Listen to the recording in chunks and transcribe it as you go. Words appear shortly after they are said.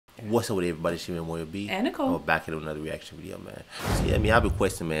What's up with everybody? It's your Memorial B. And Nicole. I'm back in another reaction video, man. So, yeah, I mean, I've been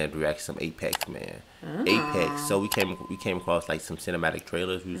requesting, man, to react some Apex, man. Apex. So we came across like some cinematic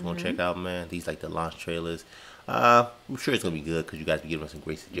trailers we was gonna check out, man. These like the launch trailers. I'm sure it's gonna be good because you guys be giving us some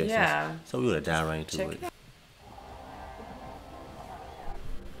great suggestions. Yeah. So we're gonna dive right into it.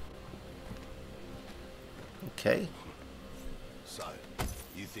 Okay. So,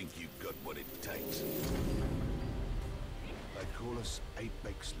 you think you've got what it takes? They call us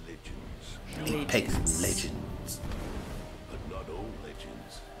Apex Legends. Apex Legends. But not all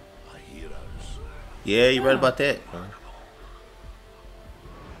legends are heroes. Yeah, you right about that.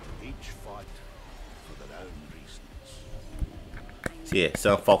 Each fight for their own reasons. So, yeah,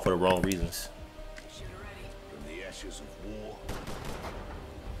 some fought for the wrong reasons. From the ashes of war,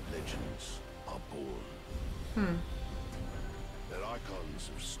 legends are born. They're icons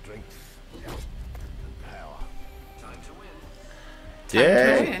of strength and power. Time to win.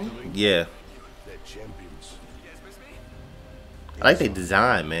 Yeah. Yeah. They're champions. I like their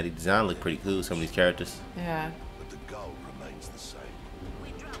design, man. The design look pretty cool, some of these characters. Yeah. But the goal remains the same.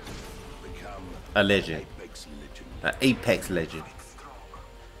 Become A legend. Apex Legend. An Apex Legend.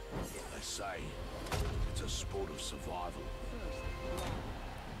 They say it's a sport of survival.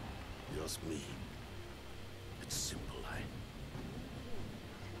 You ask me, it's simple, eh?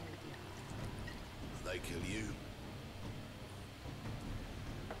 They kill you,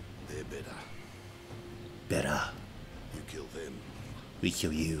 they're better. Better. You kill them, We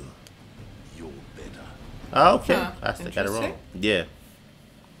kill you. you're better. Oh, okay. Huh, I still got it wrong. interesting. Yeah.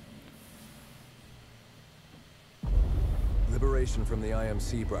 Liberation from the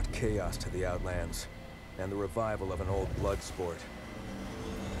IMC brought chaos to the Outlands, and the revival of an old blood sport.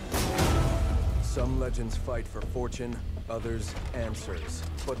 Some legends fight for fortune, others answers.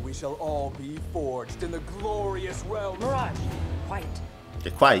 But we shall all be forged in the glorious realm. Mirage, quiet.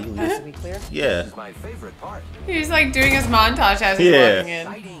 They're quiet. You Has to listen. be clear. Yeah. My favorite part. He's like doing his montage as he's Yeah. walking in.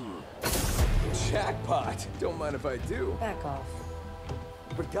 Fighting. Jackpot! Don't mind if I do. Back off.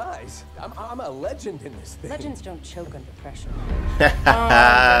 But guys, I'm a legend in this thing. Legends don't choke under pressure.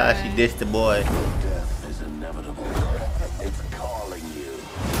 She dissed the boy. Death is inevitable. It's calling you.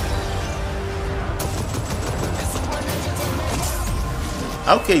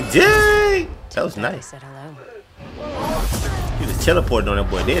 Okay, dang. That was I nice. said hello. He was teleporting on that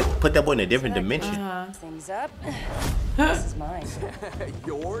boy. They put that boy in a different dimension. Things up. This is mine.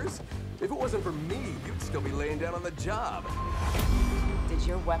 Yours? If it wasn't for me, you'd still be laying down on the job. Did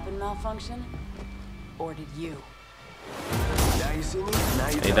your weapon malfunction? Or did you? Now you see me? Now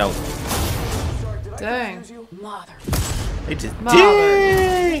you They don't. Sorry, did I Dang. confuse you? Mother. They just Mother.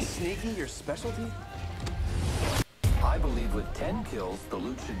 dang. Sneaky, your specialty? I believe with 10 kills, the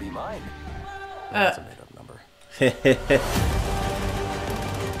loot should be mine. That's a made-up number.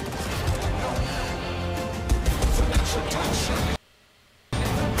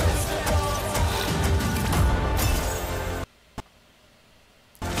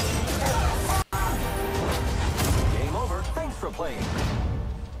 Game over. Thanks for playing.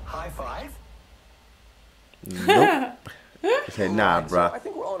 High five? Nope. He said, nah, So bro. I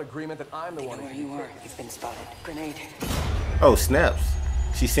think we're all in agreement that I'm the one Where you are. You've been spotted. Grenade. Oh, snaps.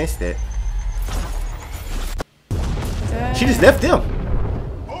 She sensed that. Dang. She just left them.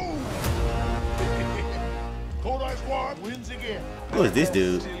 Kodai Squad wins again. Who is this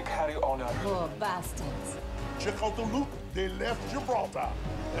dude? Still carry honor. Poor bastards. Check out the loot. They left Gibraltar.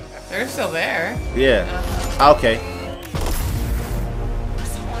 They're still there. Yeah. Okay.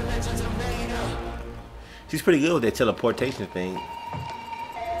 She's pretty good with that teleportation thing.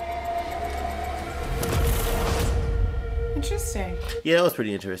 Interesting. Yeah, that was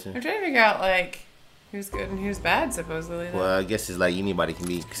pretty interesting. I'm trying to figure out like who's good and who's bad supposedly. Though. Well, I guess it's like anybody can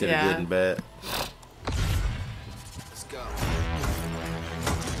be considered Yeah. good and bad. Let's go.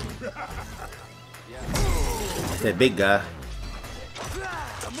 It's that big guy.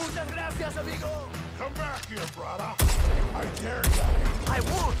 Come back here, brother. I dare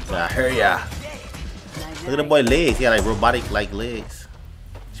you. I heard ya. Look at the boy legs. He got like robotic like legs.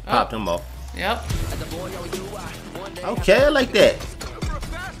 She popped him off. Yep. Okay, I like that.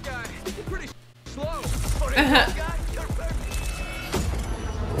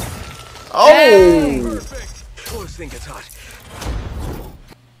 Oh! Close thing gets hot.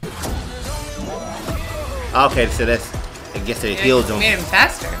 Okay, so that's, I guess it Yeah, heals him. made him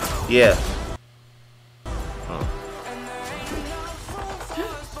faster. Yeah.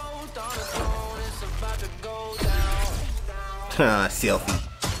 Selfie.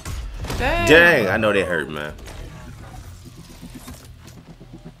 Dang. Dang, I know they hurt, man.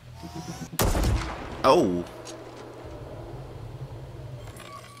 Oh.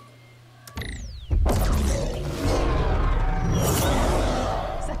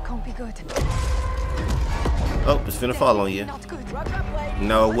 can't be good. Oh, it's finna fall on you. Not good.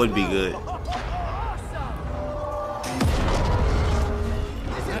 No, it would be good.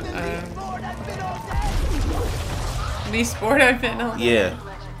 Any sport I've been on. Yeah.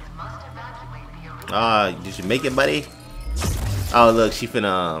 Did you make it, buddy? Oh, look, she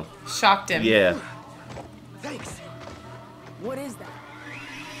finna. Shocked him. Yeah. Thanks. What is that?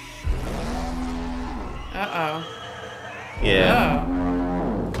 Uh-oh. Yeah. Oh.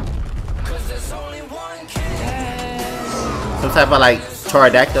 Some type of like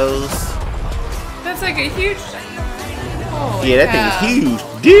pterodactyls. That's like a huge. Holy Yeah, that cow. thing is huge.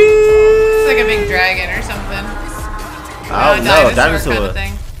 Dude. It's like a big dragon or something. Oh A no, Kind dinosaur. of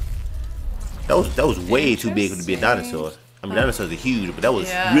thing. That was way too big to be a dinosaur. I mean, dinosaurs are huge, but that was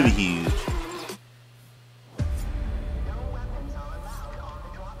Yeah. really huge.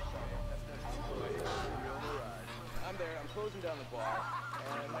 I'm there. I'm closing down the bar.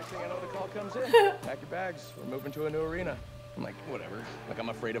 And next thing I know, the call comes in. Pack your bags. We're moving to a new arena. I'm like, whatever. Like I'm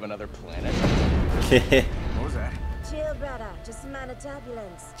afraid of another planet. What was that? Chill, brother. Just a minor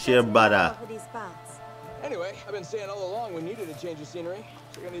turbulence. Chill, brother. For these parts. Anyway, I've been saying all along we needed a change of scenery.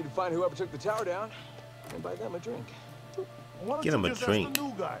 So we're gonna need to find whoever took the tower down and buy them a drink. Why don't Get him you a just drink. ask the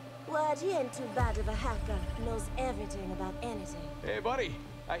new guy? Word, he ain't too bad of a hacker. Knows everything about anything. Hey, buddy.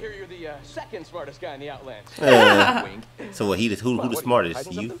 I hear you're the second smartest guy in the Outlands. Wink. So what? Who the What, smartest?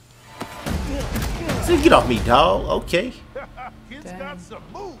 hiding You? something? So get off me, dog. Okay. Kid's Dang. got some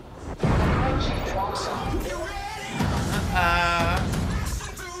moves.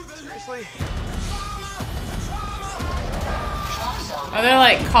 Seriously? Oh, they're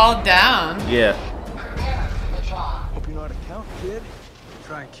like called down. Yeah. Hope you know how to count, kid.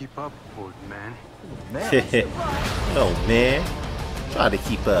 Try and keep up, old man. Oh man. Try to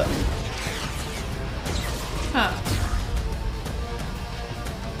keep up. Huh.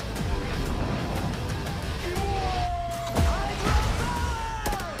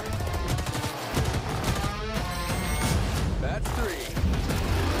 That's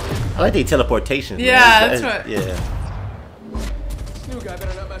three. I like their teleportation. Yeah, that's what- Yeah. This new guy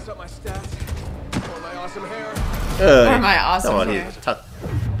better not mess up my stats. Or my awesome hair. Or my awesome come on, hair. here. Talk.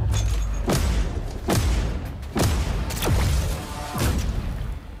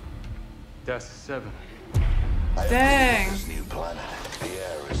 That's 7. Dang. This new planet. The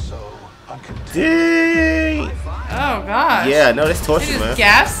air is so uncontained. Dang. Oh gosh. Yeah, no, that's They torture, just man.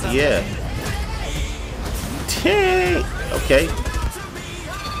 gassed them. Yeah. Dang. Okay.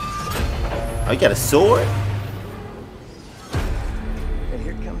 Oh, you got a sword? And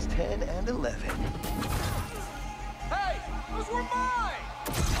here comes 10 and 11. Hey, those were mine!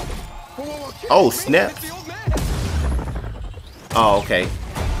 Oh, snap. It's the old man! Oh, okay.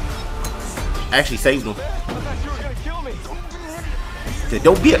 Actually saved him. I thought you were gonna kill me. Said,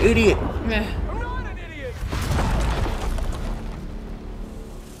 don't be an idiot. Meh. I'm not an idiot!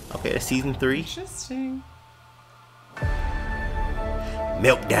 Okay, that's season 3. Interesting.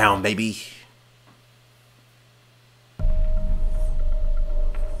 Meltdown, baby.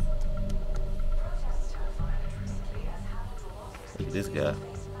 Look at this guy.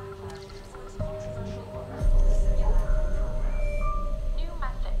 New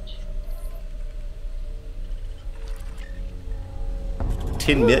message.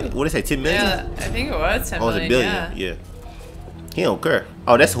 10 million? What did it say? 10 million? Yeah, I think it was 10 Oh, it's a million, billion. yeah. Yeah. He don't care.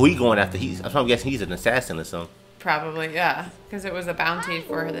 Oh, that's who he going after. I'm guessing he's an assassin or something. Probably, yeah. Because it was a bounty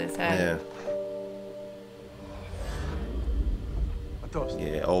for this head. Yeah. A toast.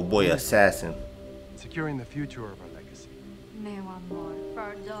 Yeah. Oh boy, assassin. Securing the future of our legacy. May one more. For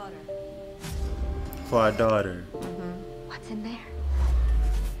our daughter. For our daughter. What's in there?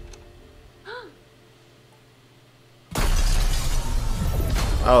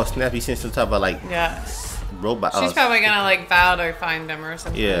 Oh snap! He sent some type of like Yeah. robot. She's probably gonna like vow to find him or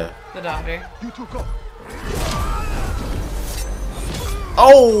something. Yeah. The daughter. You two go.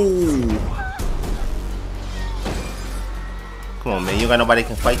 Oh! Come on, man. You got nobody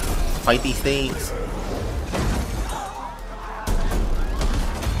can fight these things.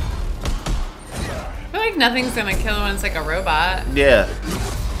 I feel like nothing's gonna kill when it's like a robot. Yeah.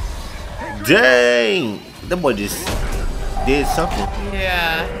 Dang! That boy just did something.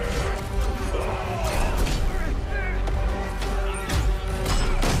 Yeah.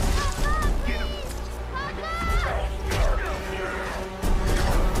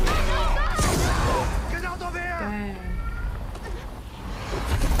 Dang.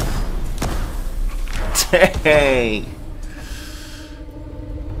 Dang!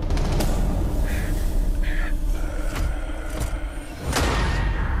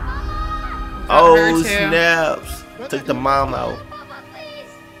 Got her Oh too. snaps! Took the mom out.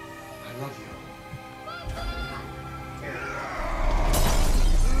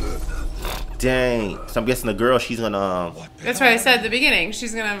 Dang. So I'm guessing the girl, she's gonna That's what I said at the beginning.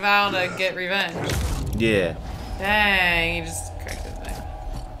 She's gonna vow to get revenge. yeah. Dang, he just cracked his neck.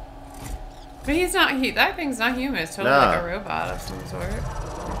 But he's not. That thing's not human. It's totally Nah. like a robot of some sort.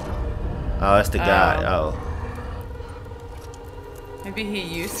 Oh, that's the guy. Oh. Maybe he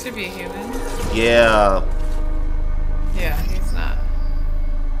used to be human. Yeah. Yeah, he's not.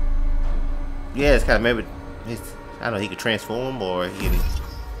 Yeah, it's kind of maybe. I don't know. He could transform, or he could.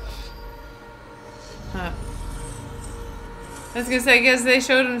 Huh. I was gonna say, because they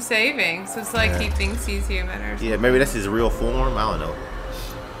showed him saving, so it's like he thinks he's human or something. Yeah, maybe that's his real form. I don't know.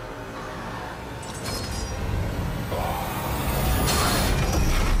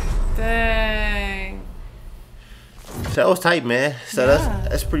 Dang. So that was tight, man. So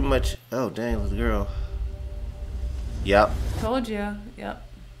that's pretty much. Oh dang, little girl. Yep. Told you. Yep.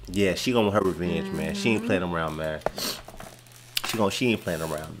 Yeah, she gonna want her revenge, man. She ain't playing around, man. She ain't playing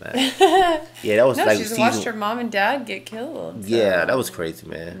around, man. Yeah, that was No, like she's season. watched her mom and dad get killed. So. Yeah, that was crazy,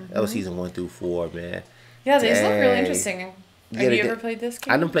 man. That was season 1 through 4, man. Yeah, these look really Dang. interesting. Yeah, Have you they ever did. played this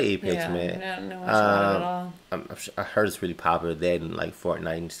game? I didn't play Apex, Yeah, man. I don't know much about it at all. I heard it's really popular there and like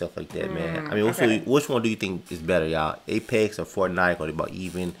Fortnite and stuff like that, man. I mean, okay. which one do you think is better, y'all? Apex or Fortnite, or about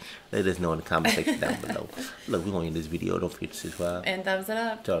even? Let us know in the comment section down below. Look, we're gonna end this video. Don't forget to subscribe, And thumbs it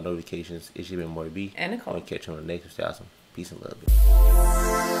up. turn on notifications. It's your man, More B. And Nicole. I'm gonna catch you on the next one. Stay awesome. Peace and love.